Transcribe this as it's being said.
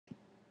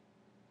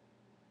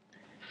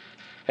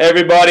Hey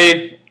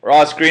everybody,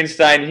 Ross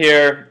Greenstein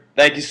here.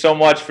 Thank you so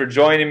much for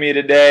joining me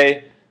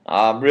today.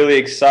 I'm really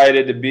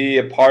excited to be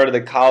a part of the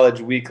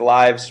College Week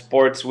Live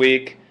Sports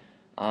Week.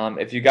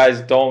 If you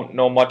guys don't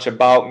know much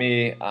about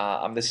me,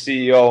 I'm the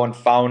CEO and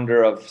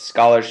founder of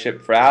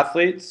Scholarship for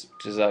Athletes,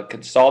 which is a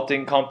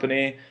consulting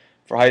company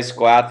for high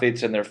school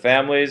athletes and their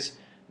families.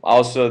 I'm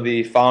also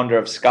the founder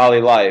of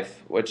Scholarly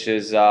Life, which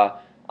is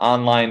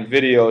online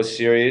video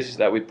series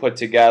that we put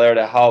together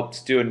to help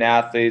student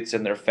athletes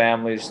and their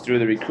families through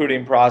the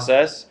recruiting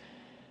process.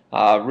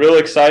 Real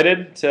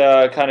excited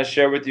to kind of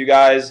share with you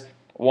guys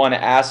one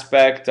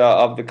aspect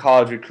of the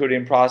college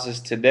recruiting process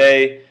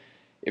today.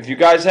 If you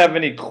guys have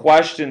any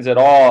questions at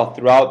all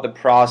throughout the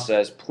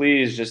process,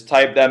 please just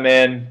type them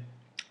in.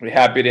 We're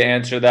happy to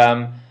answer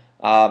them.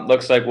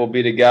 Looks like we'll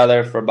be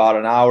together for about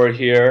an hour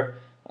here.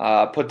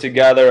 Put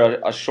together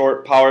a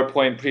short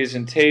PowerPoint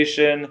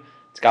presentation.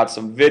 It's got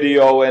some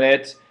video in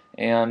it,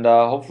 and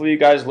hopefully you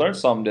guys learned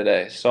something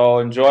today. So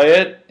enjoy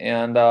it,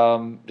 and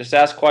just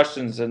ask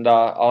questions, and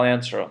I'll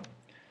answer them.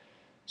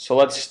 So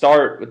let's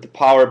start with the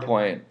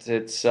PowerPoint.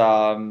 It's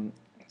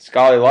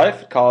Scholarly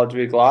Life, College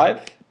Week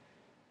Live.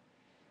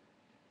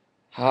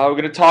 We're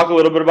going to talk a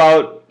little bit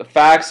about the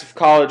facts of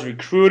college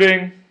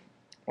recruiting.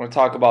 We're going to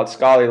talk about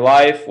Scholarly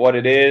Life, what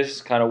it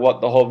is, kind of what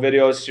the whole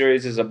video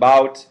series is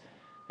about.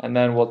 And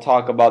then we'll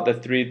talk about the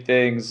three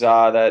things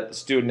that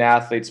student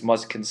athletes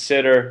must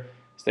consider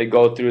as they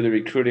go through the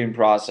recruiting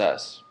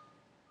process.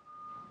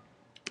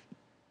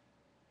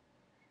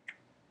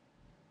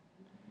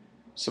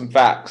 Some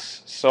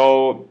facts.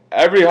 So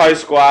every high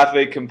school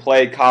athlete can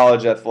play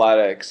college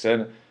athletics.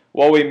 And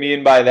what we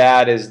mean by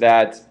that is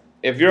that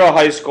if you're a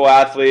high school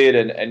athlete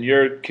and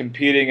you're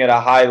competing at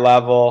a high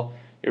level,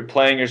 you're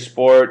playing your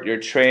sport, you're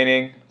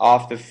training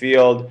off the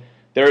field,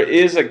 there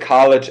is a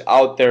college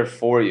out there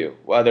for you,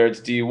 whether it's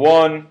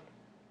D1,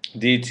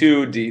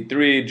 D2,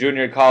 D3,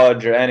 junior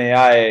college, or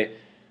NAIA.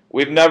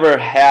 We've never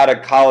had a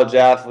college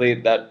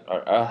athlete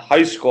a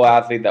high school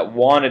athlete that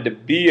wanted to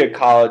be a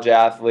college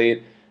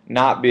athlete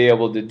not be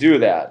able to do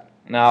that.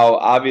 Now,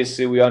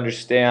 obviously, we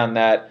understand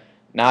that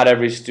not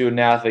every student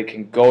athlete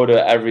can go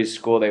to every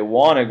school they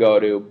want to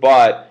go to,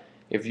 but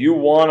if you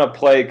want to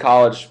play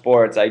college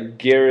sports, I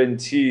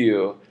guarantee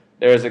you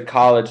there's a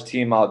college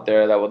team out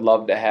there that would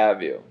love to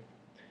have you.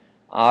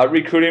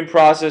 Recruiting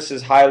process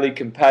is highly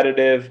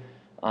competitive.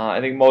 I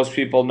think most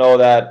people know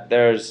that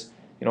there's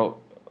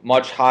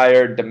much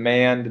higher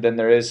demand than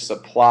there is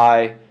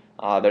supply.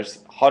 There's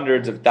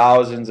hundreds of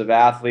thousands of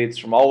athletes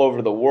from all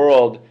over the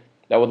world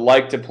that would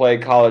like to play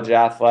college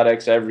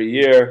athletics every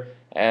year,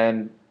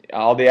 and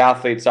all the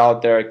athletes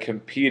out there are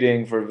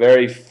competing for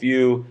very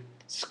few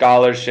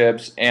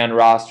scholarships and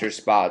roster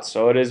spots.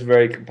 So it is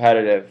very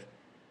competitive.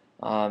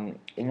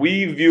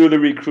 We view the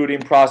recruiting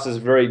process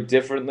very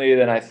differently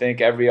than I think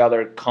every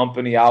other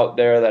company out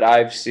there that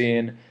I've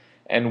seen,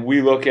 and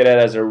we look at it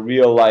as a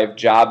real-life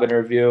job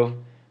interview.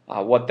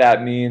 What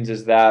that means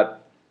is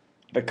that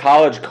the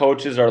college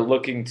coaches are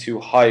looking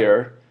to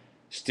hire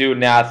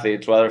student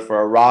athletes, whether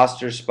for a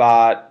roster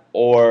spot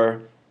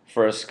or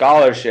for a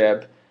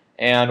scholarship,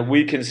 and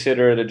we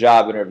consider it a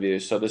job interview.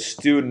 So the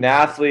student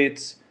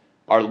athletes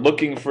are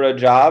looking for a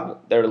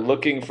job, they're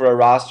looking for a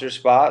roster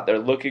spot, they're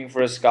looking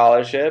for a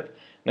scholarship,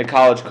 and the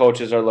college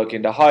coaches are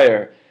looking to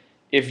hire.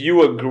 If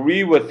you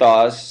agree with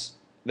us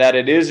that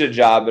it is a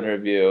job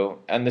interview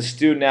and the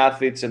student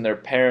athletes and their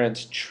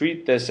parents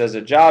treat this as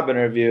a job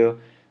interview,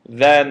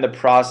 then the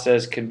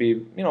process can be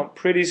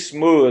pretty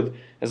smooth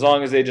as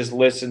long as they just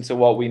listen to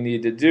what we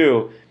need to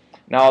do.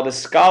 Now, the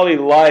Scholarly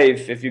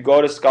Life, if you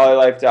go to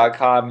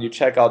scholarlylife.com and you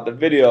check out the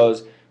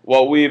videos,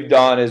 what we've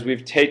done is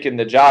we've taken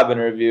the job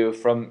interview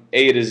from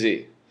A to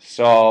Z.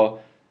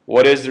 So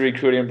what is the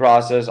recruiting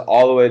process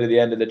all the way to the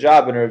end of the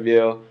job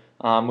interview?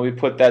 We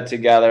put that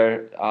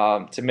together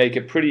to make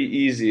it pretty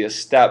easy, a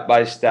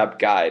step-by-step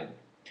guide.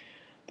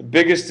 The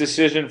biggest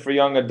decision for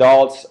young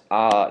adults,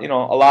 a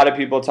lot of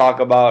people talk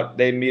about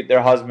they meet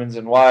their husbands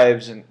and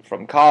wives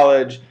from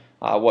college.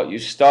 What you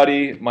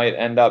study might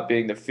end up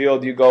being the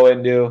field you go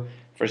into.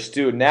 For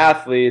student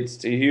athletes,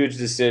 it's a huge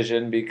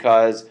decision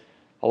because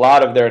a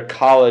lot of their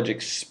college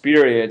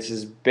experience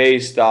is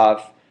based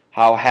off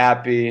how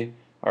happy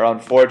or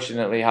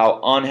unfortunately how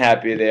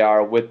unhappy they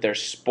are with their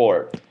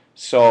sport.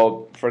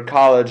 So for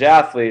college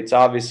athletes,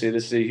 obviously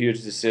this is a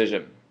huge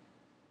decision.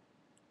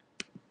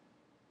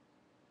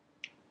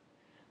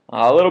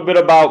 A little bit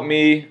about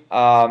me.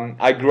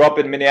 I grew up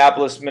in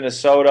Minneapolis,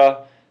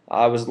 Minnesota.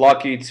 I was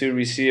lucky to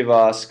receive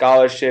a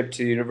scholarship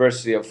to the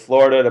University of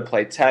Florida to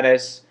play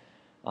tennis.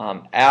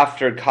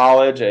 After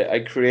college, I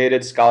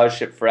created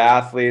Scholarship for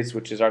Athletes,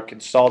 which is our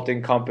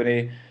consulting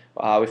company.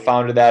 We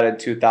founded that in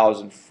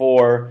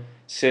 2004.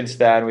 Since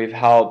then, we've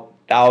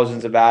helped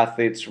thousands of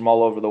athletes from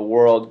all over the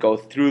world go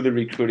through the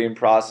recruiting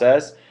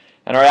process.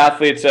 And our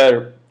athletes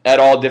are at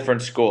all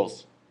different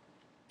schools.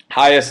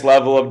 Highest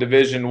level of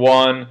Division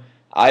I,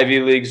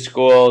 Ivy League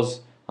schools,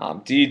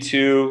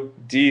 D2,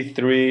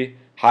 D3,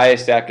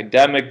 highest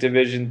academic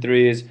Division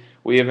IIIs.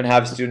 We even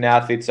have student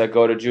athletes that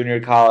go to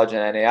junior college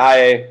and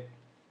NAIA.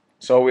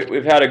 So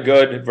we've had a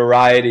good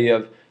variety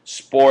of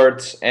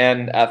sports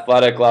and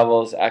athletic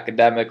levels,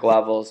 academic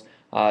levels,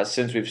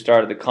 since we've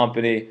started the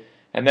company.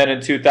 And then in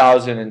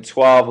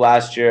 2012,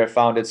 last year, I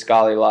founded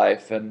Scholarly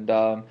Life, and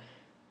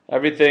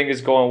everything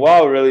is going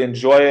well. I really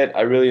enjoy it.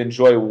 I really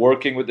enjoy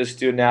working with the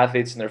student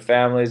athletes and their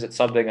families. It's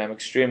something I'm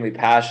extremely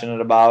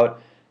passionate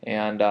about,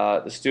 and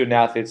the student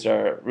athletes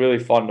are really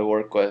fun to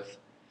work with.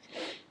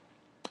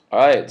 All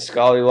right,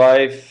 Scholarly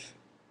Life,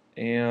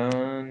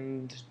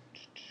 and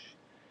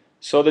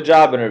so the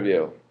job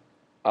interview.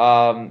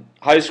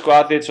 High school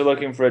athletes are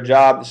looking for a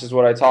job. This is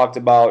what I talked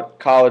about.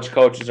 College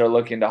coaches are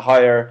looking to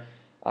hire.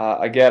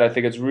 Again, I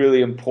think it's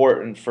really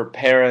important for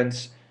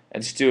parents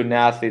and student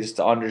athletes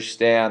to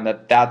understand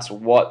that that's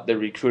what the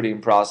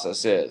recruiting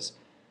process is.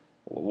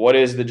 What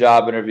is the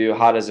job interview?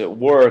 How does it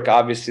work?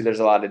 Obviously, there's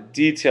a lot of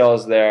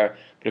details there,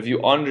 but if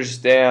you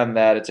understand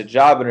that it's a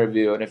job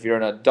interview, and if you're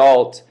an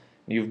adult,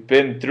 you've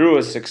been through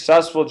a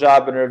successful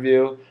job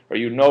interview, or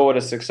you know what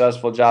a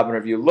successful job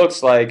interview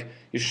looks like,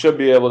 you should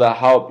be able to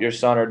help your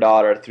son or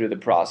daughter through the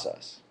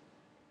process.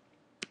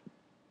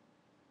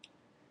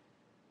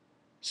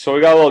 So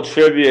we got a little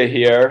trivia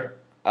here.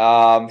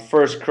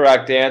 First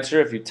correct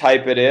answer, if you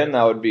type it in,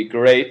 that would be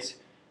great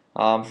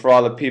for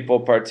all the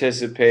people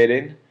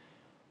participating.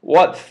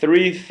 What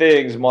 3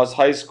 things must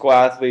high school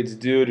athletes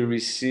do to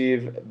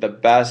receive the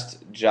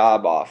best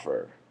job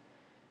offer?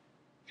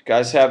 If you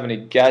guys have any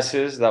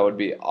guesses, that would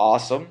be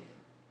awesome.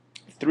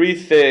 3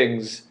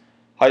 things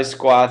high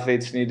school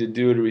athletes need to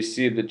do to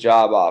receive the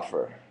job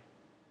offer.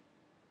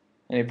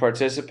 Any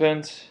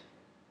participants?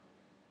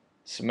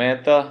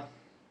 Samantha,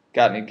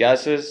 got any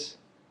guesses?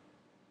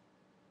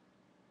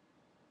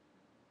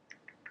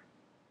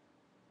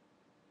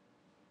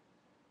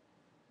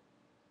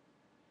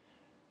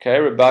 Okay,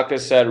 Rebecca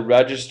said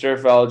register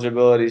for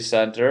eligibility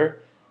center.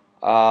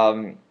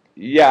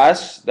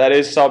 Yes, that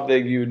is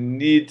something you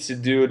need to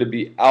do to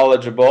be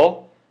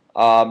eligible.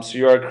 So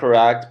you are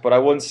correct, but I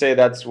wouldn't say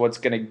that's what's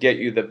going to get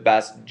you the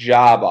best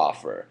job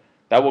offer.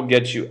 That will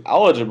get you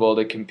eligible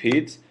to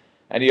compete.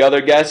 Any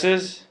other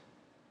guesses?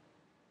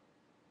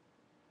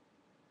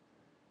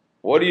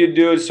 What do you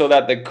do so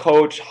that the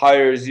coach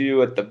hires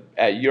you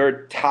at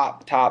your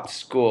top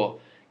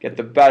school? Get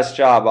the best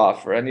job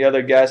offer. Any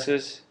other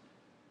guesses?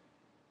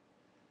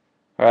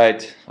 All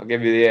right, I'll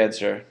give you the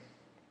answer.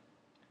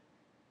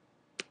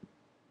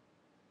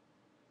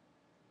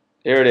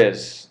 Here it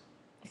is.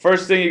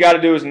 First thing you got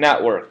to do is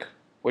network,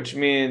 which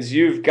means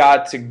you've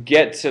got to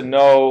get to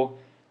know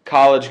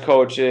college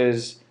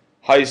coaches,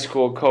 high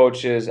school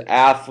coaches,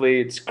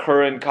 athletes,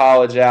 current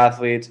college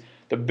athletes.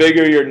 The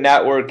bigger your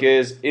network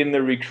is in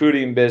the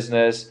recruiting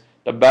business,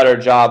 the better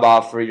job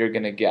offer you're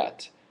going to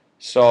get.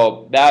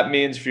 So that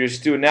means for your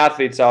student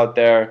athletes out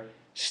there,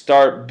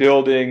 start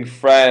building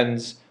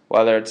friends,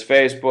 whether it's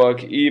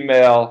Facebook,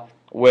 email,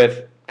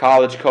 with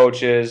college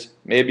coaches.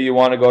 Maybe you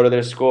want to go to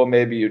their school,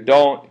 maybe you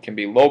don't. It can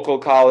be local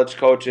college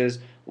coaches,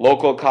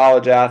 local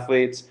college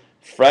athletes,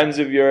 friends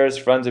of yours,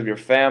 friends of your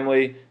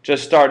family.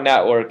 Just start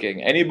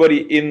networking. Anybody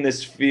in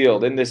this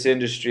field, in this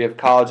industry of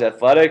college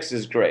athletics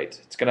is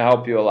great. It's going to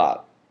help you a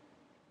lot.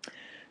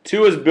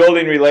 2 is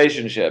building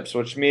relationships,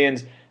 which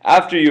means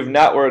after you've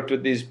networked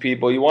with these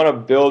people, you want to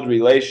build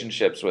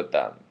relationships with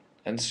them.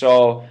 And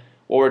so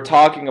what we're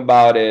talking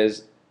about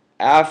is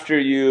after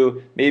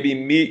you maybe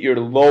meet your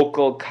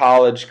local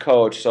college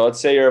coach, so let's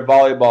say you're a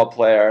volleyball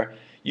player,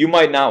 you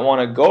might not want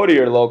to go to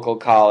your local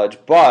college,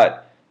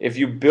 but if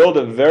you build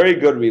a very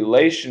good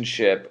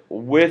relationship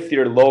with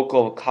your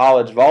local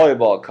college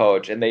volleyball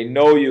coach and they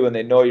know you and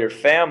they know your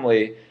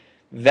family,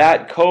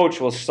 that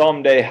coach will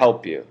someday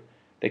help you.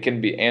 They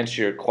can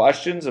answer your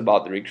questions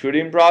about the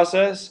recruiting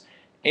process,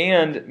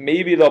 and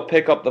maybe they'll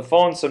pick up the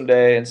phone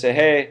someday and say,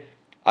 hey,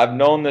 I've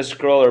known this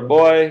girl or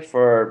boy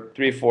for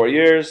 3-4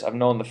 years. I've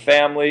known the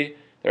family.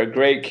 They're a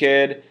great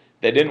kid.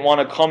 They didn't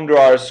want to come to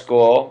our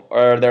school,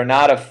 or they're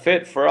not a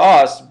fit for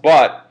us,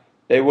 but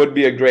they would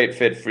be a great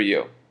fit for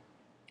you.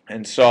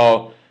 And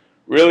so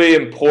really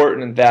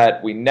important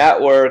that we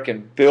network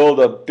and build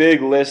a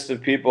big list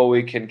of people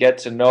we can get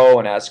to know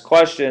and ask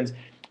questions,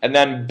 and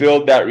then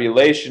build that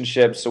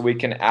relationship so we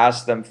can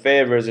ask them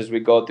favors as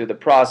we go through the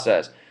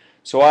process.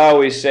 So I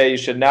always say you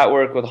should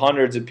network with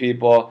hundreds of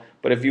people,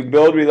 but if you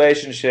build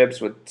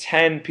relationships with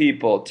 10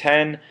 people,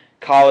 10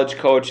 college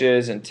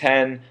coaches and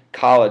 10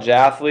 college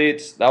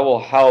athletes, that will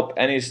help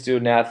any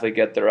student athlete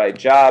get the right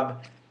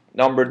job.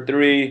 Number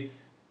 3,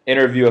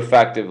 interview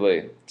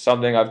effectively.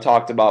 Something I've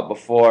talked about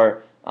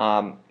before.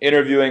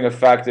 Interviewing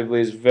effectively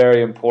is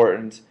very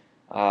important.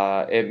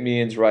 It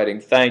means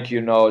writing thank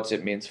you notes.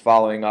 It means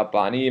following up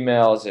on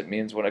emails. It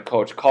means when a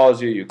coach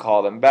calls you, you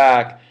call them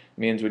back. It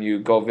means when you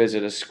go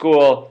visit a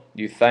school,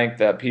 you thank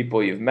the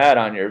people you've met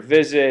on your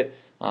visit.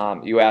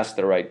 You ask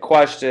the right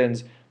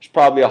questions. There's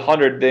probably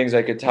 100 things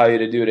I could tell you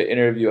to do to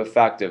interview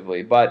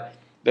effectively. But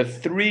the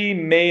 3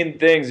 main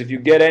things, if you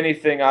get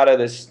anything out of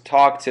this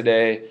talk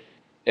today,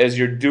 as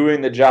you're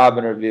doing the job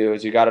interview,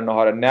 is you got to know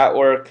how to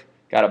network,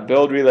 got to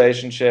build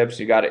relationships,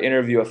 you got to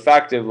interview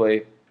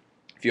effectively.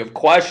 If you have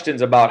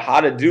questions about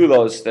how to do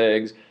those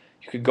things,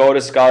 You could go to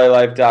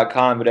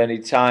scholarlife.com at any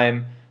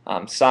time,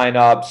 sign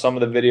up. Some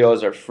of the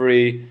videos are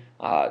free.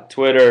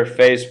 Twitter,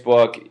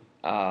 Facebook,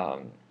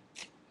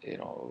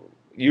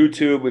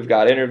 YouTube. We've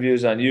got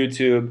interviews on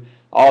YouTube.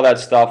 All that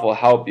stuff will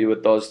help you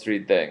with those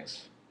three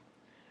things.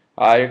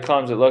 Here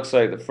comes, it looks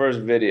like, the first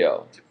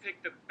video. To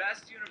pick the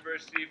best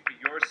university for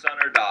your son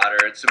or daughter,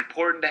 it's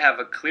important to have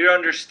a clear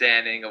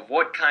understanding of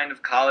what kind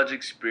of college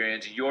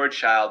experience your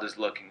child is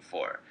looking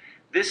for.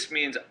 This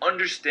means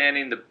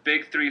understanding the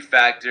big three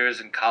factors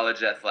in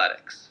college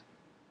athletics.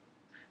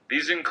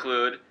 These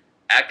include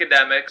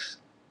academics,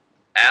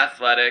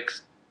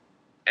 athletics,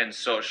 and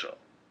social.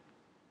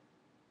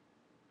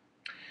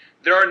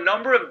 There are a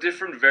number of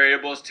different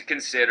variables to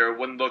consider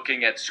when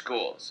looking at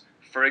schools.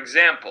 For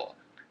example,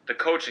 the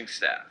coaching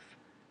staff,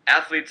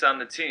 athletes on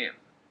the team,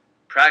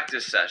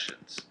 practice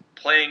sessions,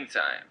 playing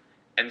time,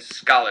 and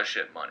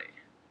scholarship money.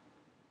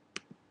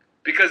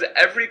 Because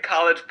every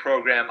college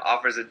program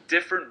offers a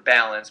different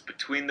balance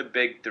between the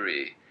big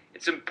three,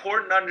 it's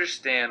important to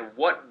understand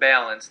what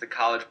balance the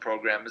college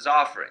program is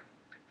offering.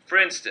 For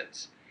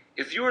instance,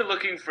 if you were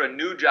looking for a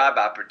new job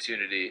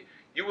opportunity,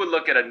 you would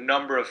look at a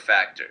number of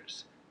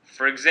factors.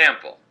 For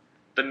example,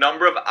 the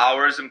number of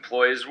hours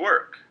employees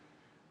work,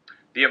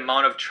 the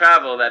amount of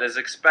travel that is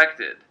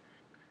expected,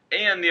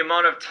 and the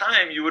amount of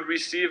time you would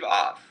receive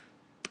off.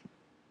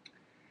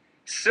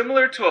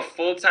 Similar to a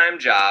full-time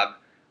job,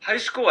 high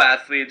school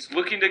athletes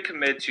looking to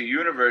commit to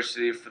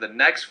university for the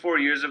next 4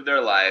 years of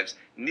their lives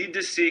need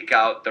to seek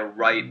out the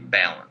right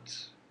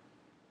balance.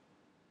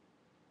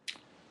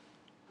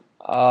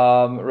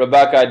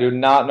 Rebecca, I do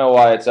not know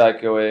why it's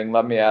echoing.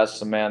 Let me ask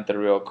Samantha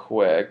real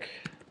quick.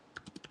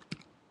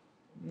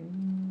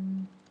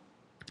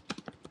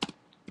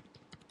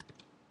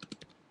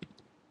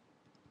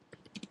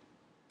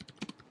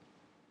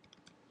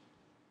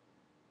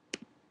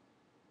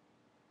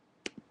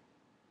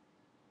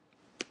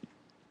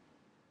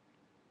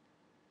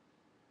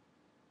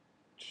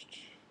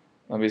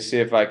 Let me see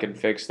if I can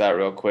fix that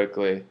real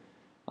quickly.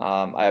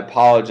 I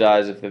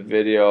apologize if the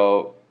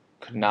video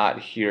could not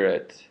hear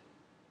it.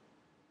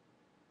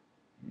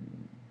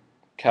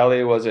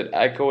 Kelly, was it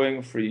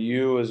echoing for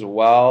you as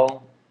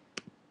well?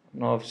 I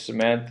don't know if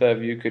Samantha,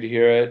 if you could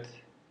hear it.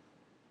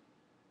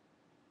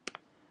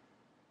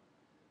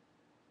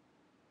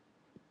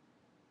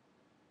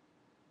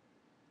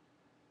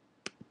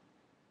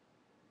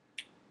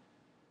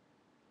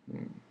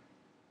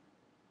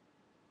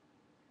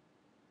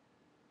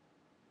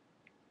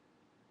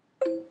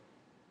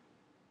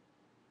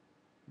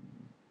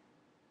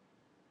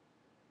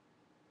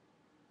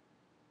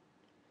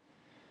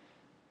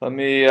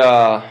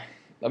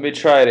 Let me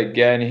try it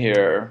again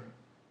here.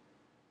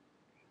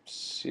 Let's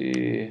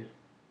see.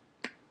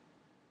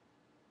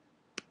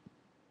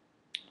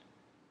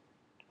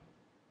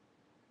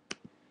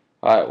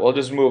 Alright, we'll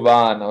just move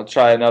on. I'll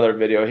try another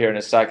video here in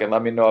a second.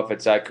 Let me know if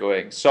it's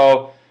echoing.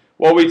 So,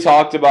 what we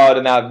talked about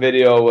in that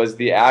video was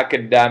the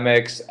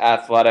academics,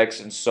 athletics,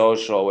 and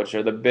social, which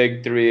are the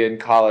big three in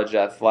college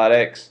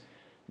athletics.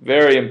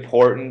 Very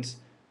important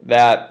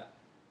that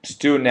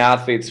student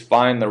athletes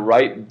find the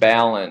right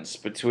balance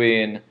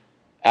between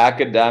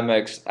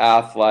academics,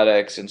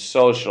 athletics, and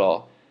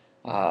social.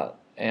 Let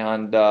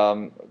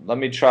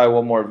me try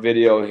one more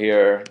video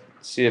here,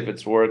 see if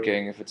it's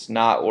working. If it's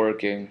not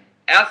working.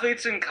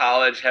 Athletes in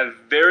college have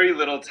very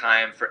little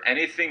time for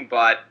anything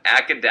but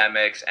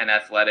academics and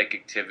athletic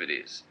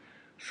activities.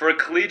 For a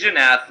collegiate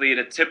athlete,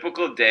 a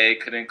typical day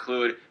could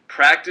include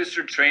practice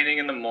or training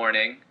in the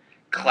morning,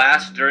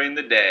 class during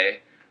the day,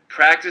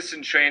 practice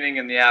and training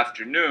in the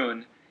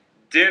afternoon,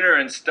 dinner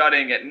and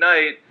studying at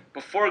night,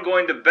 before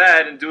going to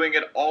bed and doing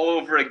it all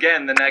over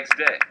again the next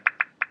day.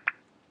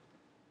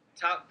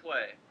 Top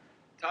play.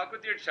 Talk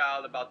with your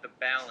child about the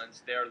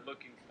balance they are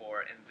looking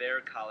for in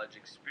their college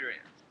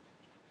experience.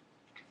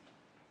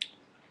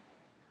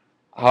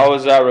 How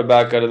was that,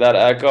 Rebecca? Did that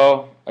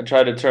echo? I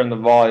tried to turn the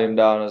volume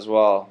down as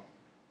well.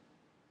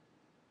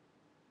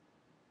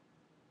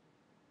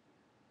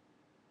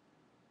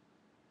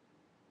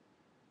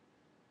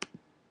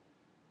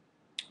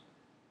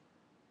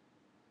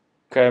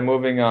 Okay,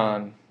 moving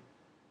on.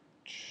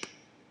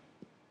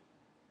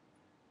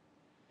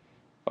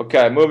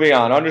 Okay, moving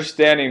on.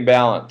 Understanding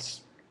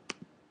balance.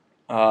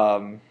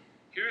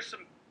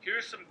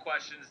 Here's some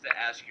questions to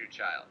ask your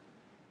child.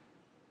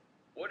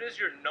 What is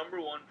your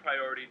number one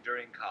priority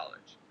during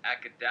college?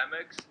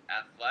 Academics,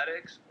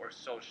 athletics, or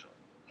social?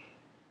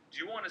 Do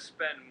you want to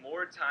spend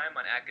more time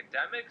on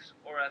academics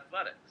or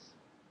athletics?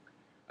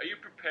 Are you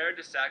prepared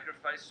to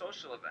sacrifice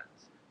social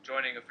events,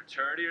 joining a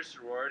fraternity or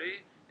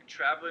sorority, and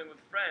traveling with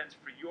friends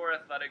for your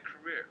athletic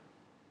career?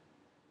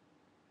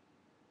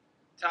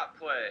 Top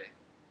play.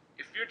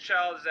 If your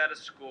child is at a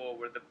school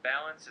where the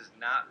balance is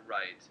not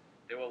right,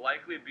 they will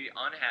likely be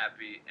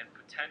unhappy and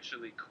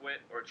potentially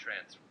quit or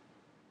transfer.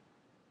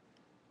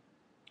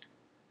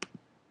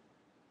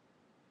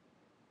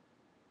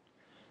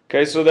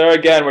 Okay, so there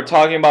again, we're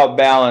talking about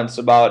balance,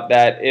 about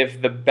that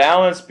if the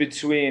balance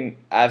between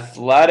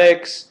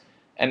athletics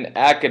and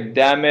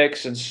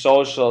academics and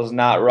social is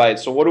not right.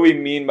 So what do we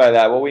mean by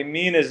that? What we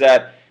mean is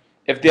that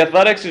if the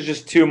athletics is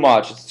just too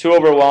much, it's too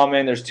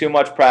overwhelming, there's too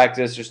much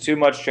practice, there's too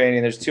much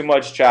training, there's too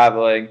much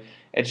traveling,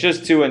 it's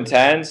just too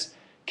intense,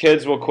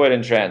 kids will quit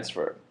and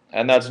transfer.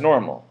 And that's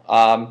normal.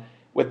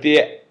 With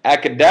the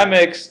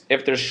academics,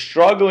 if they're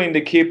struggling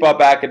to keep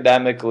up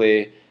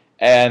academically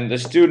and the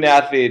student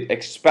athlete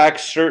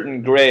expects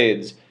certain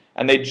grades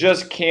and they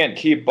just can't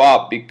keep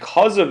up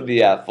because of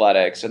the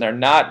athletics and they're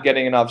not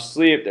getting enough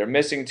sleep, they're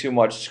missing too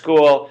much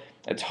school,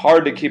 it's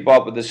hard to keep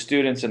up with the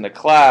students in the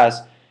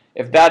class.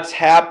 If that's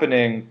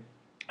happening,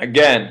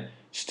 again,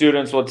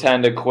 students will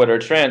tend to quit or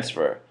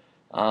transfer.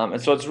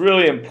 And so it's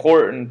really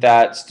important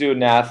that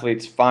student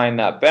athletes find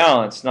that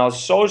balance. Now,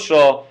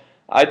 social,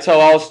 I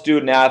tell all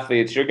student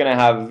athletes you're going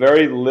to have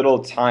very little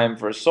time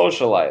for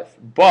social life.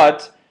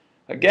 But,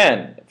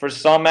 again, for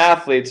some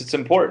athletes, it's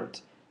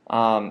important.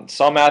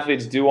 Some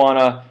athletes do want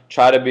to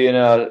try to be in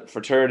a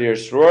fraternity or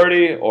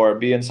sorority or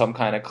be in some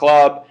kind of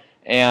club.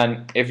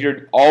 And if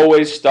you're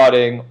always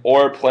studying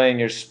or playing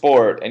your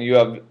sport and you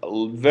have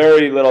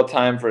very little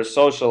time for a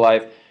social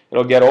life,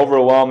 it'll get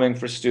overwhelming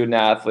for student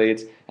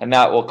athletes, and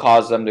that will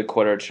cause them to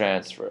quit or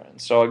transfer.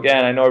 And so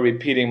again, I know I'm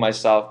repeating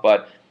myself,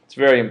 but it's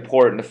very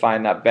important to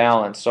find that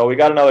balance. So we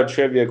got another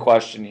trivia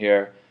question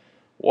here.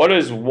 What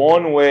is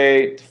one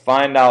way to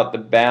find out the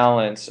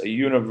balance a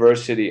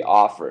university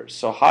offers?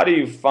 So how do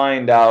you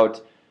find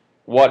out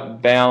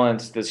what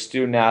balance the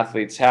student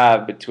athletes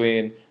have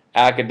between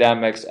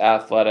academics,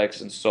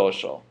 athletics, and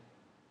social?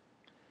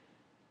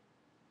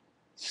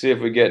 Let's see if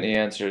we get any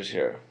answers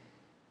here.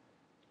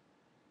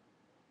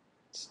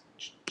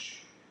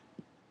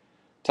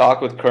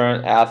 Talk with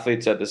current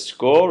athletes at the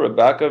school.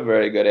 Rebecca,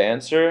 very good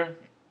answer.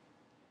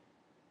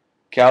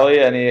 Kelly,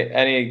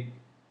 any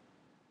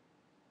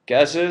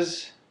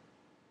guesses?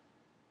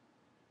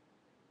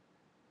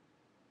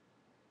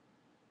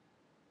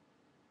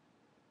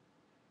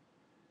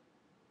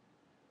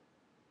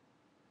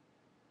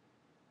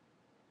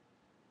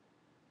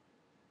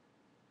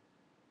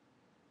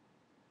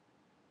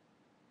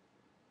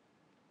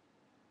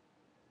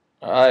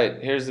 All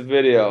right, here's the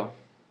video.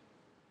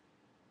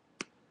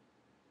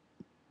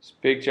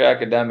 Speak to your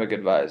academic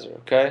advisor,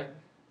 okay?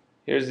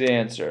 Here's the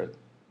answer,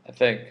 I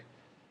think,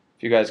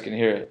 if you guys can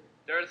hear it.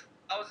 There are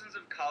thousands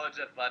of college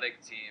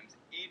athletic teams,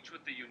 each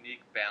with a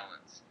unique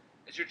balance.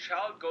 As your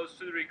child goes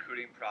through the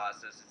recruiting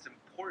process, it's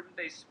important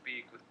they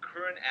speak with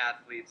current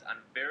athletes on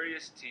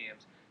various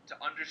teams to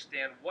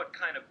understand what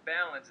kind of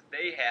balance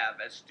they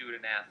have as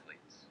student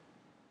athletes.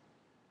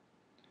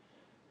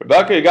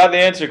 Rebecca, you got the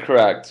answer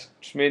correct,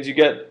 which means you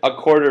get a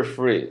quarter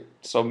free.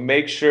 So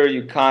make sure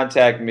you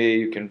contact me.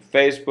 You can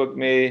Facebook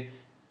me,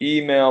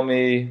 email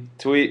me,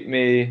 tweet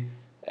me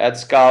at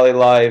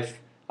ScullyLife.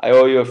 I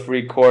owe you a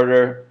free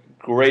quarter.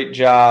 Great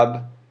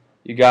job.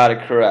 You got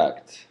it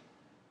correct.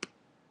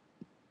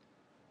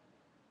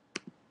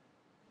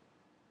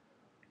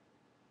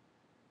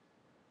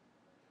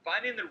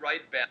 Finding the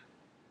right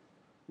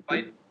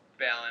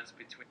balance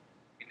between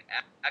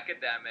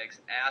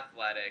academics,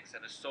 athletics,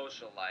 and a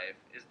social life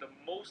is the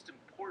most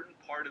important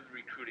part of the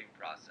recruiting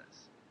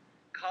process.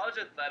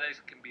 College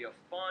athletics can be a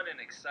fun and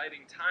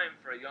exciting time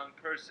for a young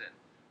person,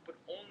 but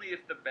only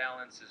if the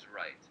balance is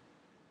right.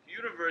 The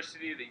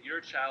university that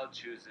your child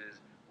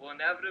chooses will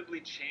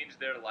inevitably change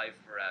their life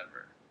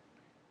forever.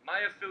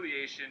 My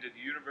affiliation to the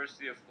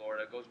University of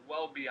Florida goes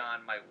well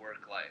beyond my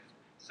work life.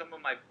 Some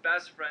of my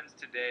best friends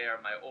today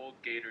are my old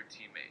Gator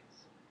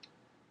teammates.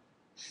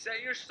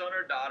 Set your son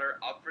or daughter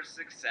up for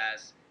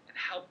success and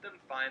help them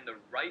find the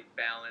right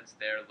balance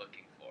they're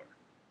looking for.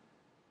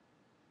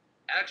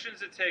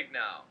 Actions to take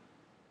now.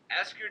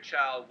 Ask your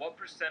child what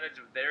percentage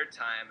of their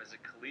time as a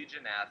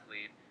collegiate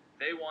athlete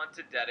they want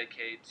to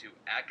dedicate to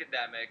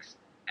academics,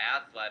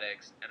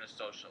 athletics, and a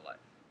social life.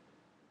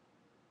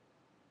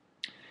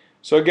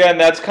 So again,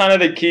 that's kind of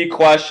the key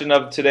question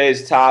of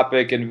today's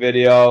topic and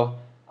video.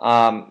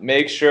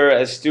 Make sure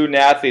as student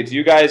athletes,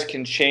 you guys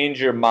can change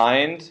your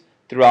mind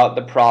throughout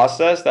the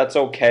process. That's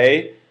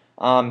okay.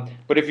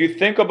 But if you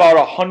think about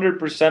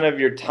 100% of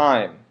your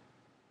time,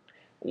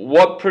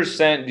 what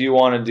percent do you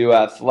want to do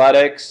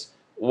athletics?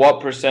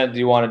 What percent do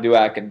you want to do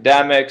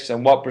academics?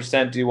 And what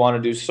percent do you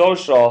want to do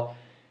social?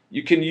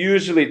 You can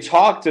usually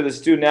talk to the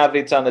student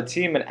athletes on the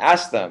team and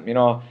ask them,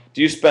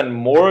 do you spend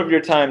more of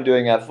your time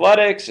doing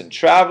athletics and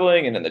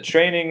traveling and in the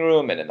training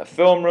room and in the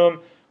film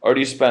room? Or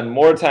do you spend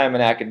more time in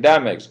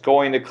academics,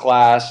 going to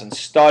class and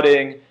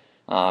studying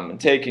and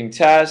taking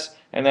tests?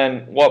 And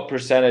then what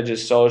percentage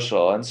is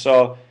social? And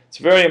so it's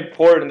very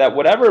important that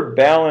whatever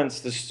balance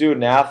the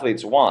student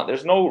athletes want,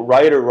 there's no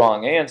right or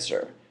wrong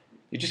answer.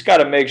 You just got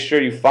to make sure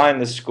you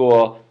find the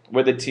school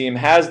where the team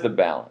has the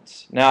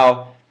balance.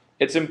 Now,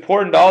 it's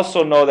important to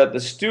also know that the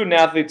student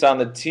athletes on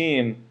the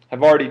team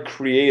have already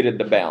created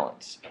the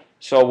balance.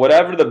 So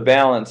whatever the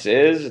balance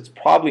is, it's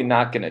probably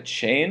not going to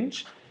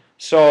change.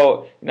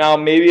 So now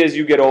maybe as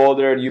you get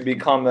older and you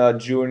become a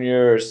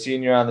junior or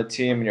senior on the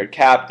team and you're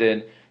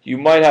captain, you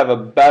might have a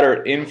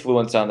better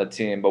influence on the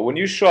team. But when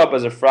you show up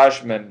as a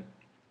freshman,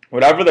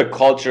 whatever the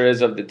culture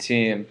is of the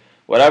team,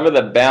 whatever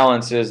the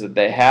balance is that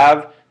they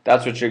have,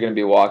 that's what you're going to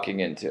be walking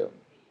into.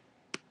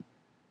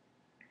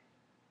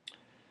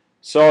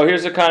 So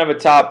here's a kind of a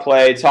top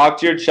play. Talk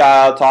to your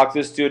child, talk to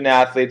the student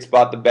athletes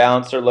about the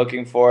balance they're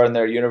looking for in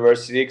their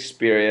university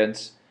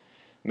experience.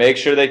 Make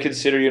sure they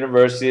consider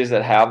universities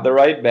that have the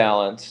right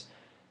balance.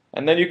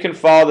 And then you can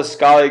follow the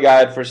Scholarly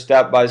Guide for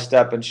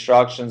step-by-step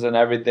instructions on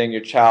everything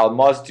your child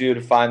must do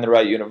to find the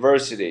right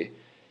university.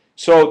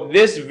 So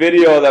this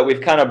video that we've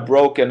kind of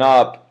broken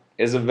up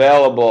is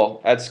available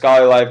at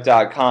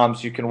scholarlylife.com,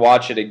 so you can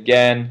watch it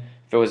again.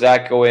 If it was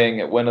echoing,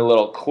 it went a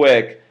little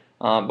quick.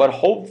 But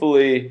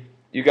hopefully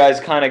you guys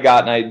kind of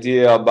got an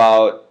idea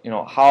about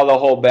how the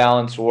whole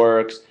balance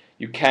works.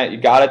 You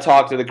got to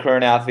talk to the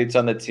current athletes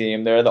on the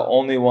team. They're the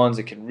only ones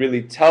that can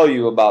really tell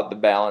you about the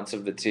balance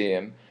of the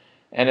team.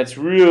 And it's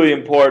really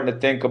important to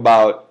think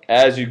about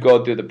as you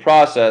go through the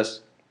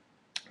process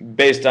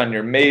based on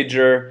your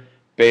major,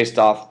 based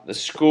off the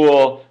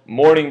school,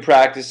 morning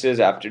practices,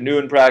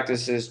 afternoon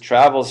practices,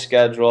 travel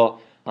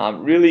schedule.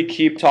 Really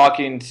keep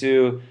talking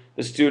to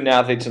the student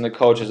athletes and the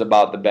coaches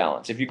about the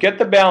balance. If you get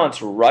the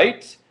balance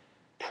right,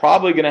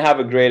 probably going to have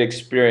a great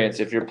experience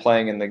if you're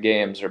playing in the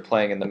games or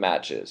playing in the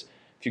matches.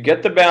 If you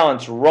get the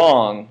balance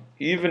wrong,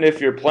 even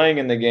if you're playing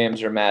in the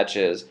games or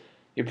matches,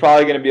 you're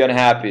probably going to be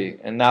unhappy,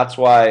 and that's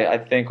why I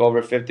think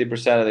over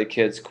 50% of the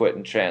kids quit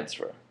and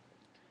transfer.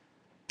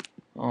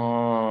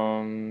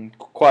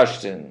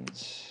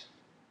 Questions?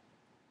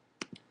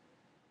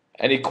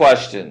 Any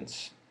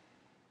questions?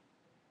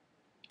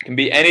 Can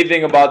be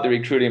anything about the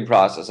recruiting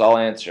process. I'll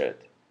answer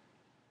it.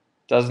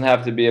 Doesn't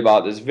have to be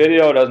about this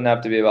video. Doesn't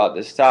have to be about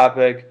this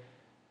topic.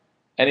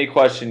 Any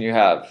question you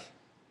have?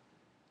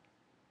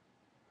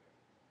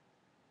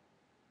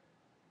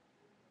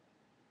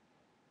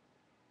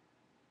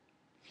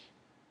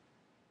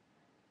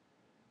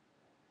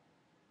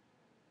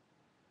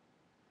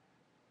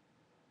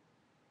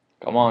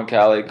 Come on,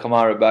 Callie. Come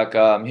on, Rebecca.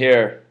 I'm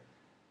here.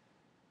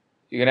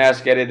 You can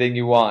ask anything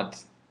you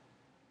want.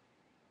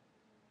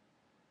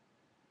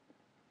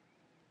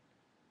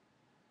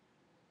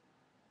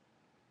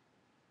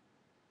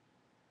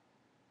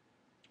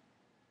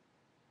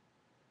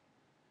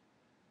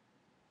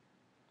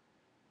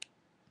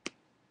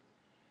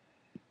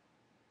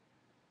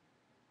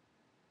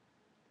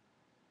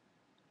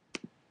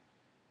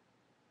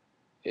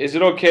 Is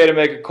it okay to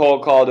make a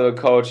cold call to a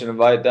coach and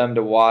invite them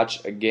to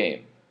watch a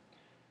game?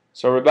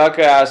 So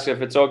Rebecca asked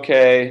if it's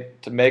okay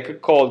to make a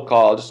cold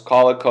call, just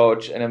call a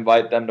coach and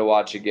invite them to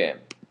watch a game.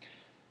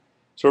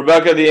 So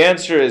Rebecca, the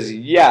answer is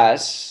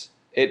yes.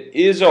 It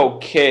is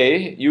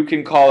okay. You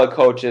can call a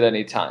coach at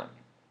any time.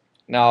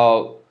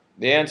 Now,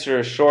 the answer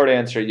is short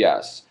answer,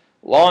 yes.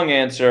 Long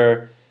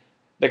answer,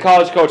 the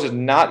college coach is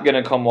not going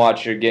to come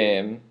watch your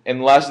game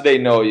unless they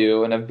know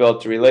you and have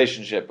built a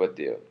relationship with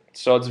you.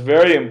 So it's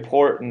very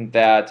important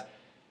that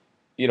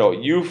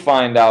you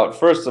find out,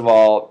 first of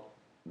all,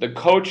 the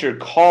coach you're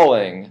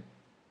calling,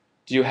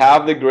 do you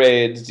have the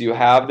grades, do you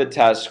have the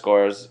test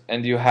scores,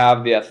 and do you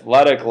have the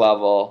athletic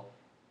level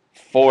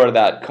for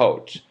that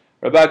coach?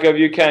 Rebecca, if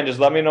you can, just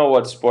let me know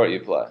what sport you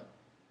play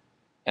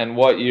and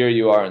what year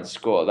you are in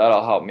school.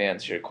 That'll help me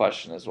answer your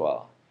question as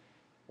well.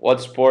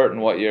 What sport and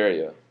what year are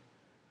you?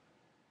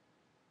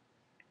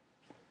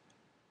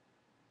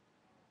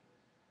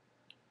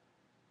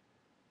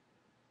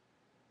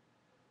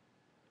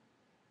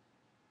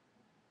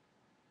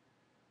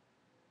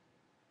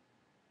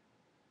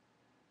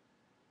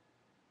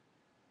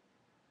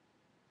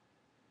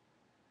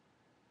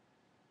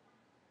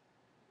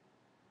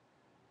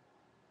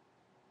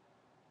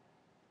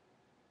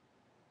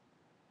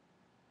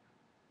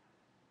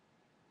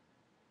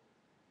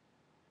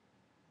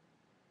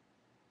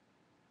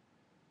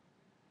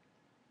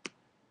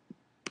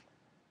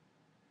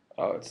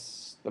 Oh,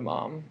 it's the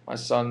mom. My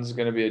son's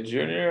going to be a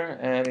junior,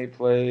 and he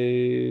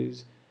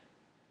plays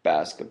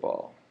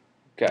basketball.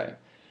 Okay.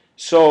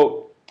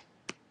 So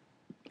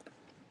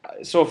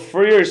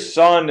for your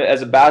son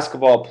as a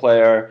basketball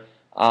player,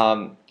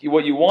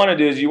 what you want to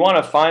do is you want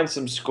to find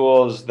some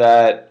schools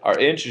that are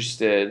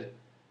interested,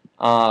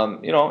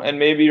 and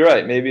maybe you're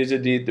right. Maybe it's a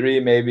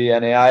D3, maybe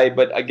NAI.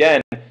 But again,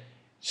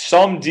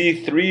 some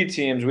D3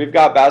 teams, we've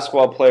got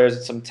basketball players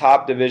at some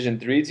top Division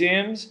 3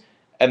 teams,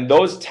 and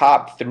those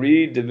top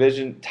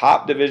Division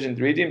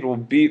 3 teams will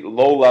beat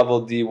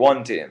low-level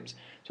D1 teams.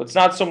 So it's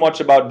not so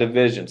much about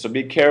division. So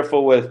be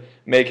careful with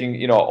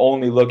making,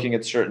 only looking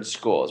at certain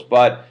schools.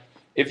 But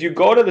if you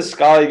go to the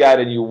Scholarly Guide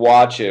and you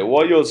watch it,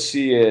 what you'll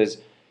see is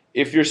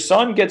if your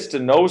son gets to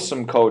know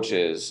some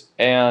coaches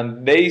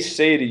and they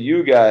say to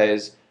you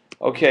guys,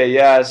 okay,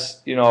 yes,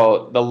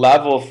 the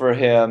level for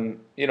him,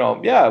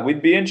 yeah,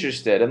 we'd be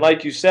interested. And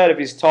like you said, if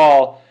he's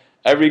tall,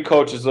 every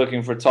coach is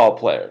looking for tall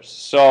players.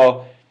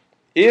 So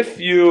if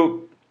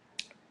you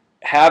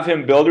have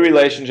him build a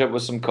relationship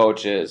with some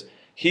coaches,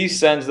 he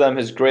sends them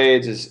his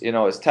grades,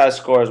 his test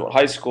scores, what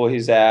high school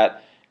he's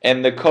at,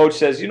 and the coach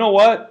says, you know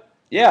what?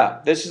 Yeah,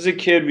 this is a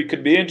kid we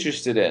could be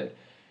interested in.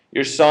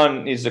 Your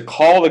son needs to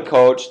call the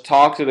coach,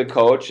 talk to the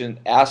coach, and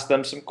ask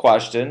them some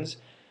questions.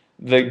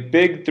 The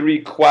big three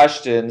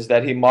questions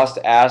that he must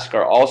ask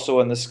are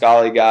also in the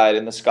Scholly Guide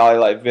and the Scholly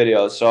Life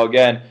videos. So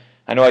again,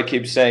 I know I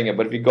keep saying it,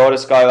 but if you go to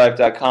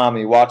SchollyLife.com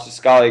and you watch the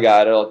Scholly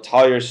Guide, it'll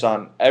tell your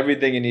son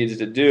everything he needs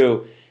to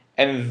do,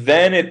 and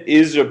then it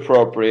is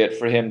appropriate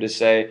for him to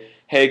say,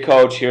 hey,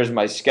 coach, here's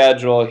my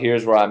schedule,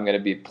 here's where I'm going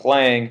to be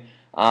playing.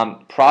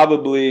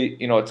 Probably,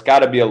 it's got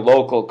to be a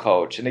local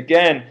coach. And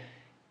again,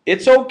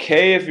 it's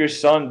okay if your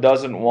son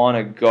doesn't want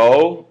to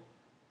go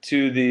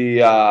to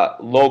the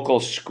local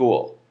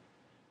school.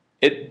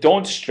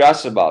 Don't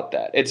stress about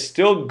that. It's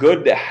still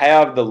good to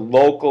have the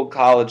local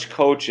college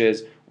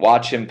coaches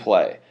watch him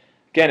play.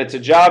 Again, it's a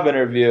job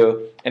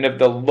interview, and if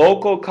the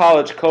local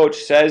college coach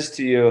says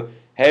to you,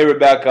 hey,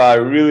 Rebecca, I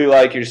really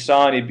like your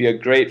son, he'd be a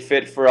great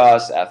fit for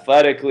us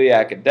athletically,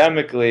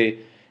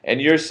 academically, and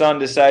your son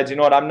decides, you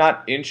know what, I'm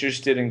not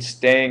interested in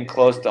staying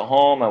close to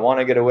home, I want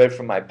to get away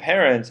from my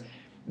parents,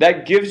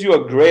 that gives you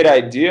a great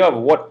idea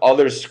of what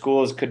other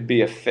schools could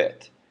be a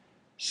fit.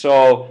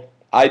 So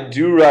I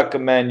do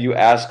recommend you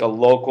ask a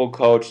local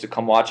coach to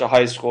come watch a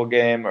high school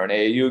game or an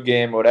AAU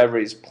game or whatever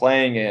he's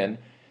playing in.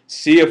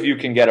 See if you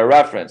can get a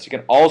reference. You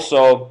can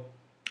also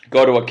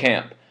go to a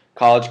camp.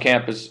 College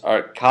camps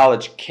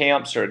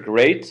are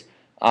great.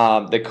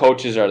 The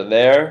coaches are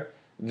there.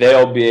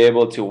 They'll be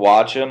able to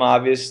watch him,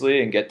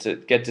 obviously, and get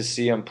to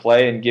see him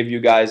play and give you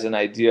guys an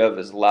idea of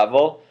his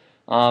level.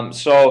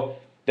 So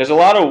there's a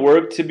lot of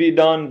work to be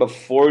done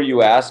before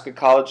you ask a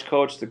college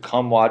coach to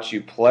come watch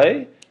you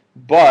play.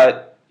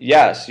 But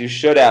yes, you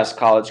should ask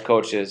college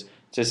coaches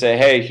to say,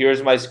 hey,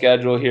 here's my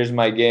schedule, here's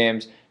my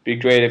games. Be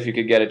great if you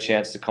could get a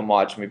chance to come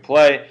watch me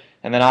play.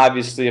 And then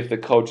obviously if the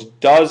coach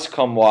does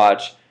come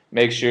watch,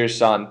 make sure your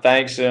son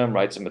thanks him,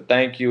 writes him a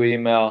thank you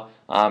email,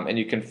 and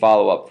you can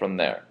follow up from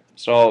there.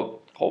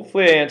 So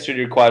hopefully I answered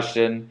your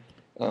question.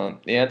 The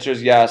answer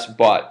is yes,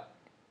 but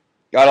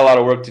got a lot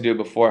of work to do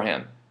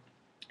beforehand.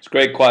 It's a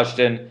great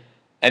question.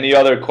 Any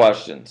other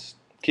questions?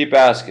 Keep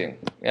asking.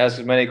 Ask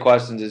as many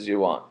questions as you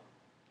want.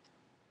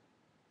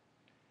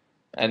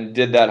 And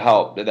did that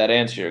help? Did that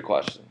answer your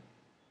question?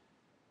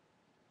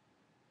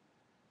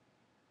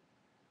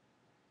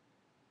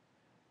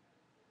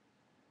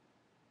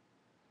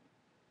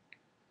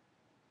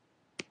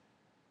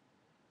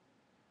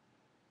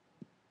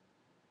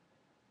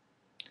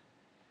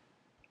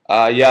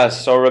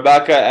 Yes, so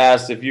Rebecca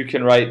asked if you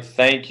can write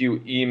thank you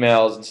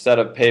emails instead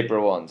of paper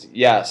ones.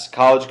 Yes,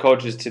 college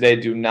coaches today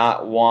do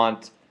not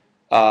want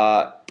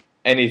uh,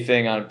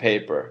 anything on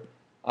paper.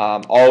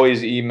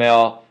 Always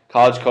email.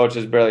 College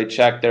coaches barely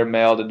check their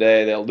mail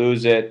today. They'll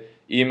lose it.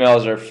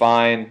 Emails are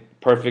fine,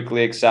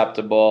 perfectly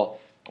acceptable.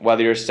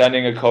 Whether you're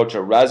sending a coach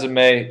a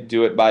resume,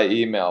 do it by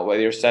email.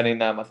 Whether you're sending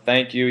them a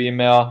thank you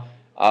email,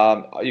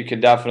 you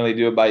can definitely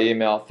do it by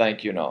email.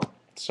 Thank you note.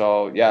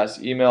 So yes,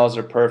 emails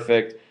are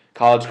perfect.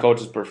 College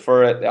coaches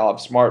prefer it. They all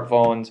have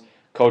smartphones.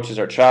 Coaches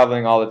are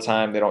traveling all the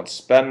time. They don't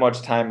spend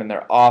much time in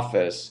their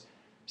office.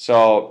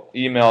 So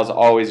email is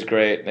always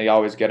great. They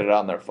always get it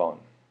on their phone.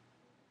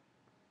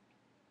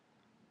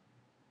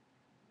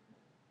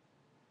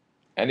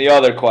 Any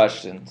other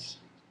questions?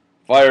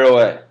 Fire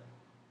away.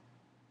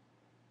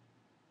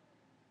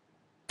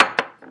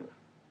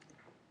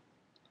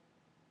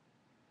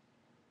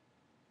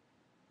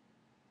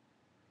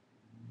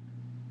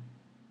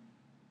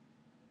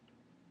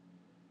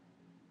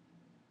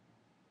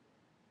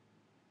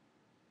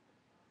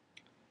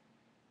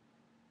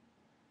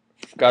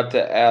 Forgot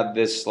to add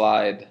this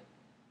slide.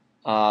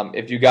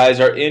 If you guys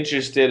are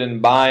interested in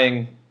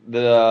buying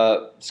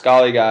the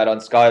Scholly Guide on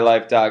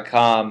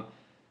SchollyLife.com,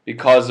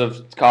 because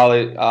of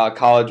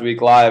College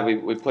Week Live,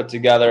 we put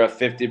together a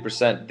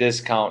 50%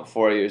 discount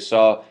for you.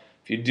 So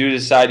if you do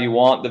decide you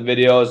want the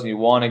videos and you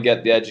want to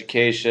get the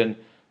education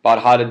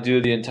about how to do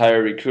the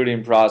entire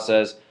recruiting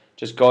process,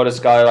 just go to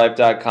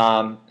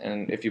SchollyLife.com,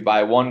 and if you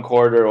buy one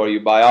quarter or you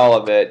buy all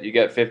of it, you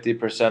get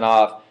 50%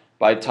 off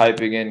by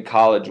typing in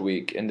College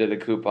Week into the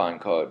coupon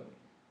code.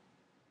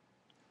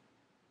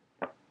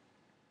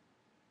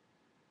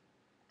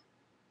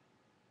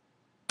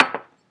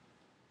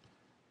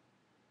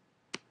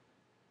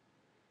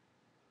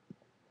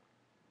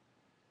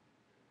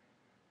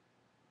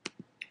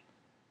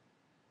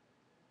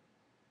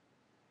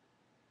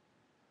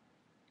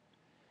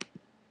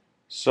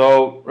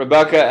 So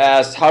Rebecca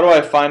asked, how do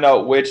I find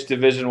out which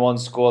Division I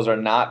schools are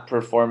not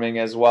performing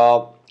as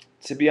well?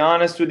 To be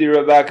honest with you,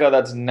 Rebecca,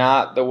 that's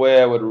not the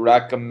way I would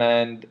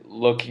recommend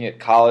looking at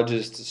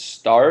colleges to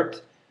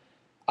start.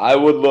 I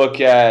would look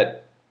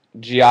at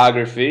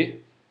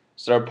geography.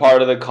 Is there a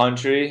part of the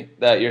country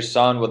that your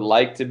son would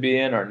like to be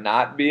in or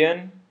not be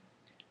in?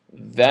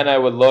 Then I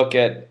would look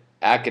at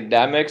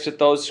academics at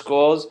those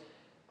schools.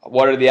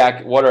 What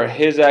are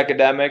his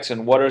academics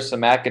and what are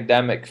some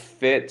academic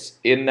fits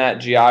in that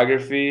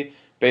geography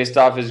based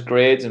off his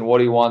grades and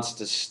what he wants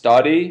to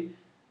study?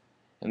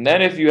 And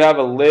then if you have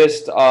a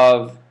list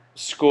of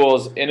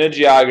schools in a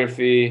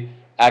geography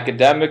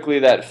academically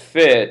that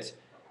fit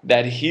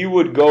that he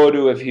would go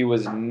to if he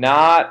was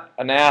not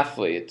an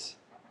athlete,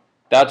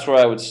 that's where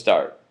I would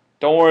start.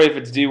 Don't worry if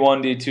it's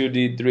D1,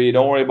 D2, D3.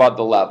 Don't worry about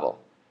the level.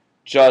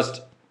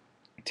 Just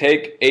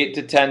take 8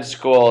 to 10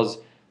 schools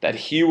that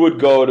he would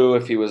go to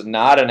if he was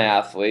not an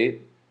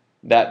athlete,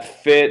 that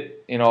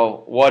fit,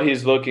 what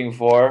he's looking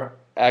for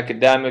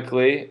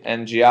academically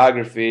and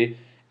geography,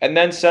 and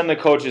then send the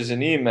coaches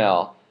an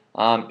email.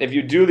 If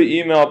you do the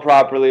email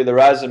properly, the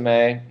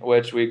resume,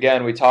 which we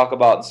talk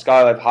about in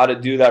Skylife, how to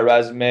do that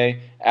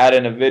resume, add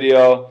in a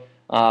video.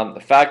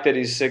 The fact that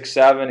he's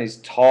 6'7", he's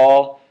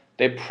tall,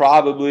 they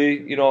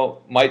probably,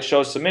 might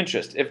show some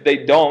interest. If they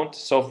don't,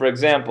 so for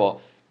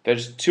example,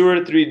 there's 2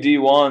 or 3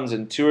 D1s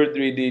and 2 or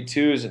 3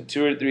 D2s and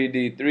 2 or 3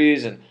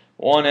 D3s and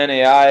 1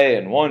 NAI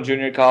and 1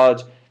 junior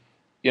college,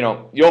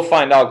 you'll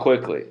find out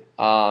quickly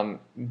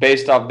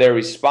based off their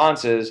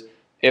responses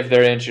if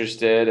they're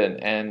interested,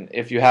 and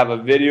if you have a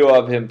video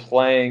of him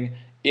playing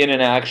in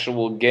an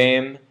actual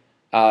game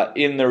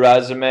in the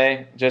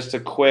resume, just a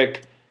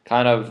quick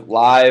kind of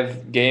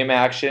live game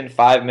action,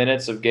 5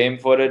 minutes of game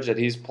footage that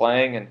he's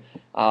playing, and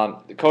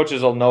the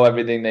coaches will know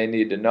everything they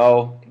need to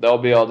know. They'll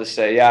be able to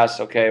say, yes,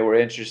 okay, we're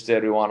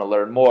interested, we want to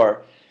learn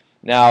more.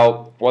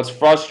 Now, what's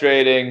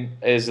frustrating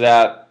is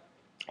that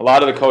a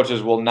lot of the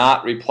coaches will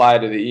not reply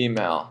to the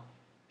email.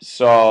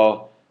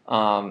 So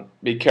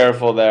be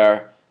careful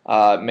there.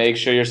 Make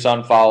sure your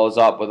son follows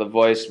up with a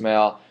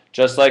voicemail.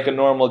 Just like a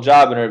normal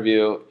job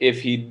interview,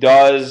 if he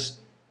does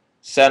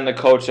send the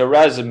coach a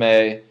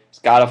resume, he's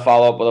got to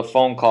follow up with a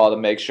phone call to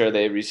make sure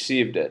they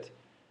received it.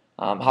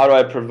 How do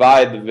I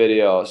provide the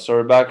video? So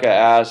Rebecca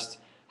asked,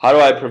 how do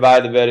I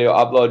provide the video,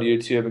 upload to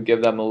YouTube and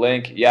give them a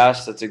link?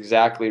 Yes, that's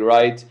exactly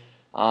right.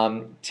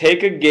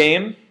 Take a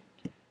game.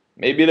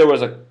 Maybe there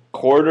was a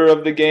quarter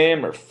of the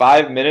game or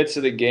 5 minutes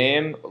of the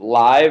game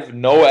live,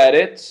 no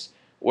edits,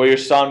 where your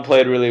son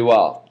played really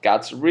well.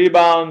 Got some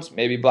rebounds,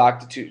 maybe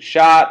blocked a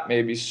shot,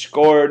 maybe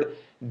scored.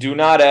 Do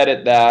not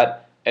edit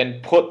that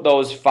and put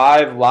those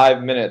 5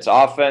 live minutes,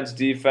 offense,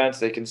 defense,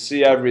 they can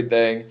see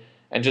everything,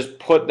 and just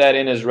put that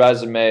in his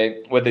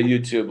resume with a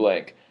YouTube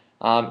link.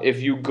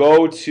 If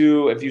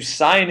you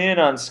sign in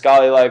on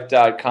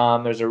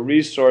ScholarlyLife.com, there's a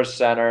resource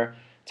center,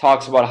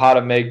 talks about how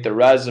to make the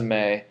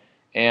resume,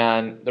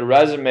 and the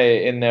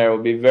resume in there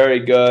will be very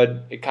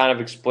good. It kind of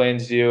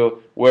explains to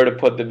you where to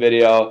put the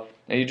video,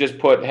 and you just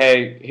put,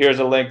 hey, here's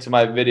a link to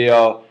my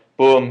video,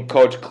 boom,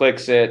 coach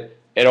clicks it,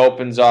 it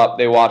opens up,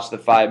 they watch the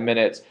 5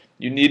 minutes.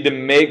 You need to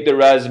make the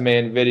resume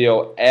and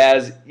video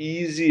as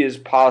easy as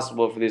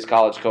possible for these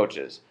college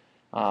coaches.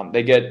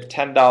 They get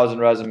 10,000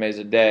 resumes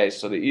a day,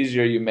 so the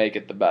easier you make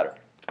it, the better.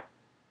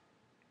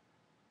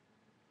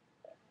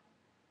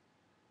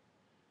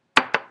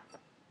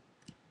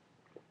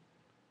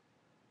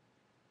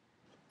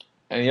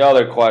 Any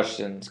other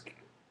questions?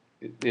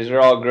 These are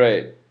all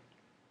great.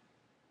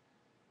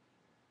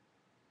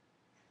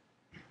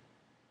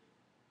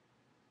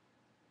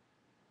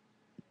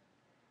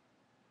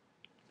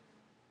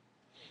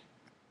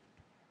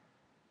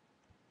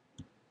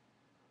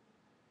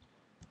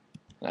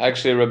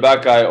 Actually,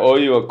 Rebecca, I owe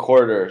you a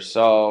quarter,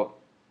 so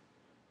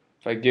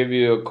if I give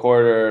you a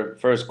quarter,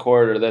 first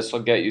quarter, this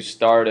will get you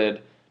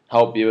started,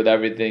 help you with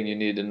everything you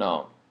need to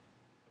know.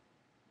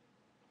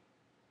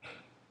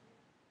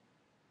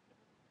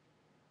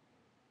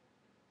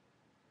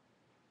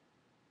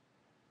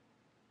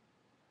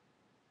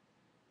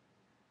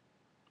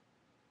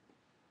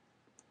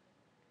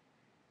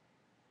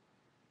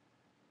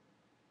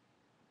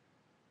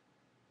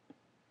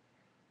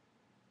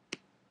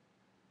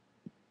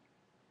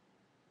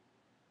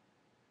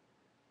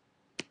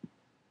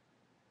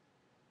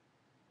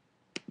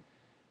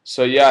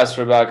 So yes,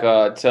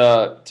 Rebecca,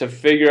 to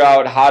figure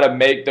out how to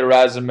make the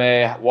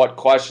resume, what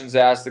questions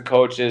to ask the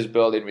coaches,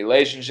 building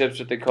relationships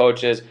with the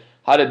coaches,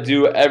 how to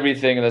do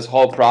everything in this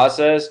whole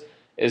process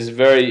is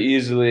very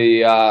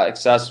easily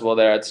accessible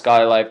there at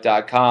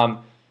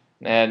scholarlylife.com.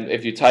 And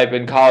if you type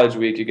in College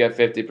Week, you get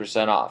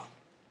 50% off.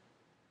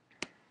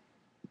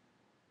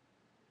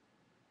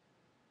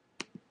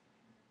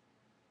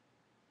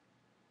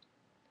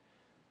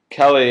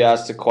 Kelly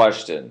asked a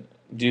question.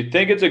 Do you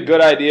think it's a good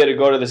idea to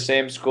go to the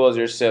same school as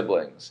your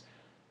siblings?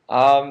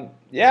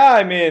 Yeah,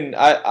 I mean,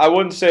 I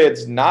wouldn't say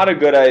it's not a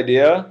good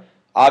idea.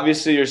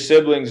 Obviously, your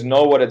siblings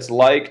know what it's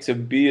like to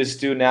be a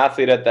student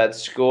athlete at that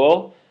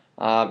school.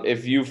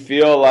 If you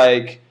feel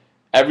like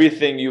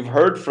everything you've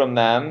heard from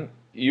them,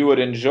 you would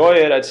enjoy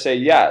it, I'd say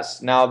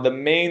yes. Now, the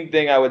main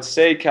thing I would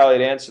say, Kelly,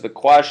 to answer the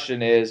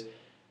question is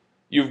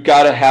you've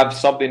got to have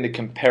something to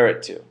compare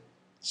it to.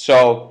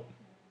 So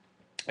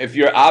if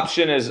your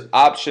option is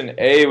option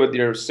A with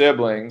your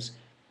siblings,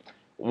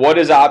 what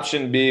is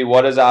option B,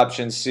 what is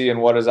option C,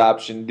 and what is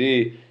option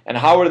D, and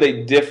how are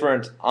they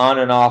different on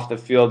and off the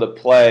field of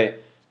play?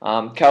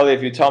 Kelly,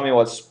 if you tell me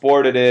what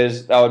sport it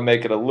is, that would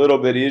make it a little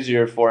bit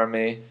easier for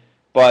me.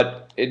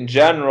 But in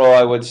general,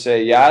 I would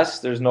say yes,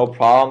 there's no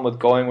problem with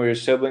going where your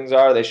siblings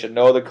are. They should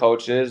know the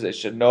coaches. They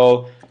should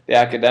know the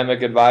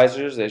academic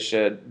advisors. They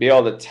should be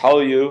able to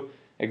tell you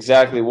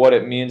exactly what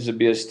it means to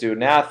be a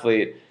student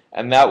athlete,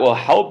 and that will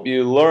help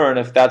you learn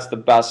if that's the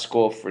best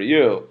school for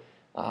you.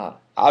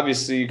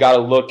 Obviously, you got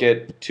to look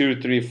at 2,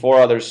 3, 4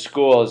 other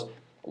schools,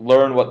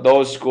 learn what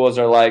those schools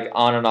are like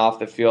on and off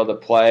the field of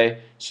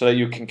play so that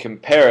you can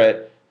compare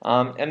it.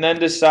 And then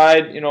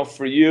decide,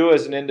 for you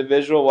as an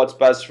individual, what's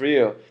best for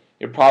you.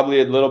 You're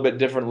probably a little bit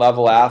different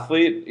level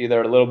athlete,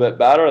 either a little bit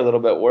better, a little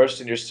bit worse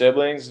than your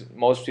siblings.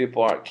 Most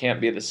people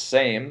can't be the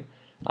same.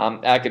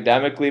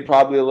 Academically,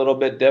 probably a little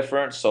bit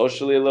different.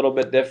 Socially, a little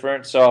bit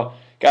different. So,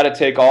 got to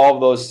take all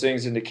of those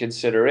things into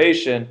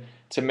consideration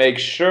to make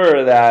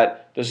sure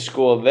that the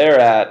school they're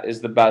at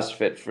is the best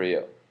fit for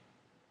you.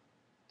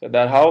 Did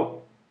that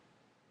help?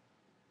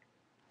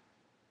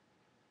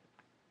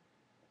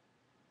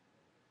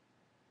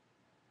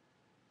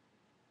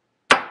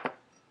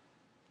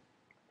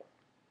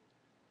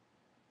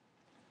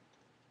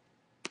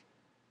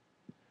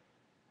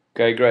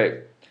 Okay,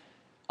 great.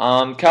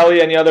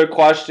 Kelly, any other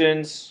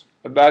questions?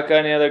 Rebecca,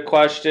 any other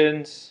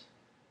questions?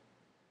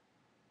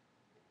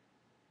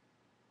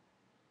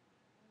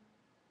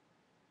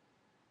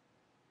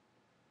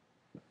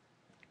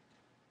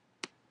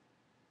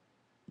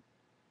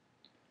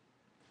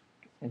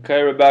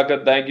 Okay,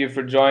 Rebecca, thank you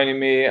for joining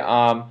me.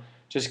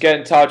 Just get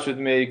in touch with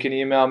me. You can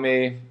email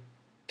me,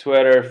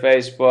 Twitter,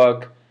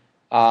 Facebook.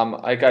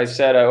 Like I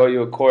said, I owe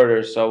you a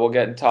quarter, so we'll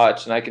get in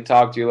touch, and I can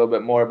talk to you a little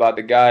bit more about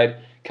the guide.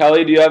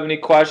 Kelly, do you have any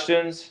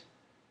questions?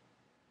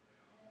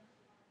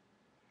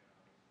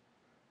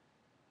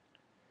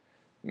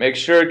 Make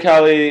sure,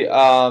 Kelly,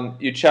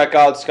 you check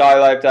out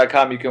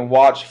skylife.com. You can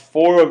watch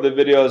 4 of the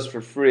videos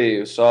for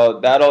free, so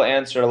that'll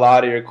answer a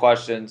lot of your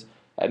questions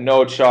at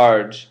no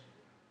charge.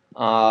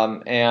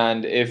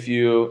 And if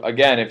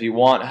you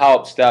want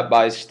help step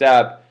by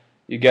step,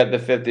 you get the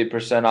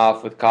 50%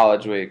 off with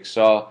College Week.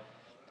 So,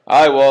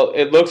 all right, well,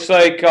 it looks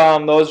like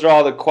those are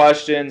all the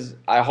questions.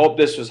 I hope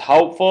this was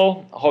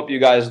helpful. I hope you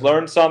guys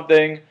learned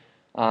something.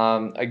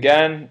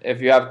 Again,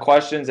 if you have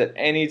questions at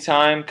any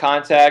time,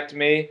 contact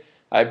me.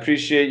 I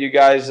appreciate you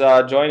guys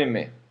joining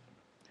me.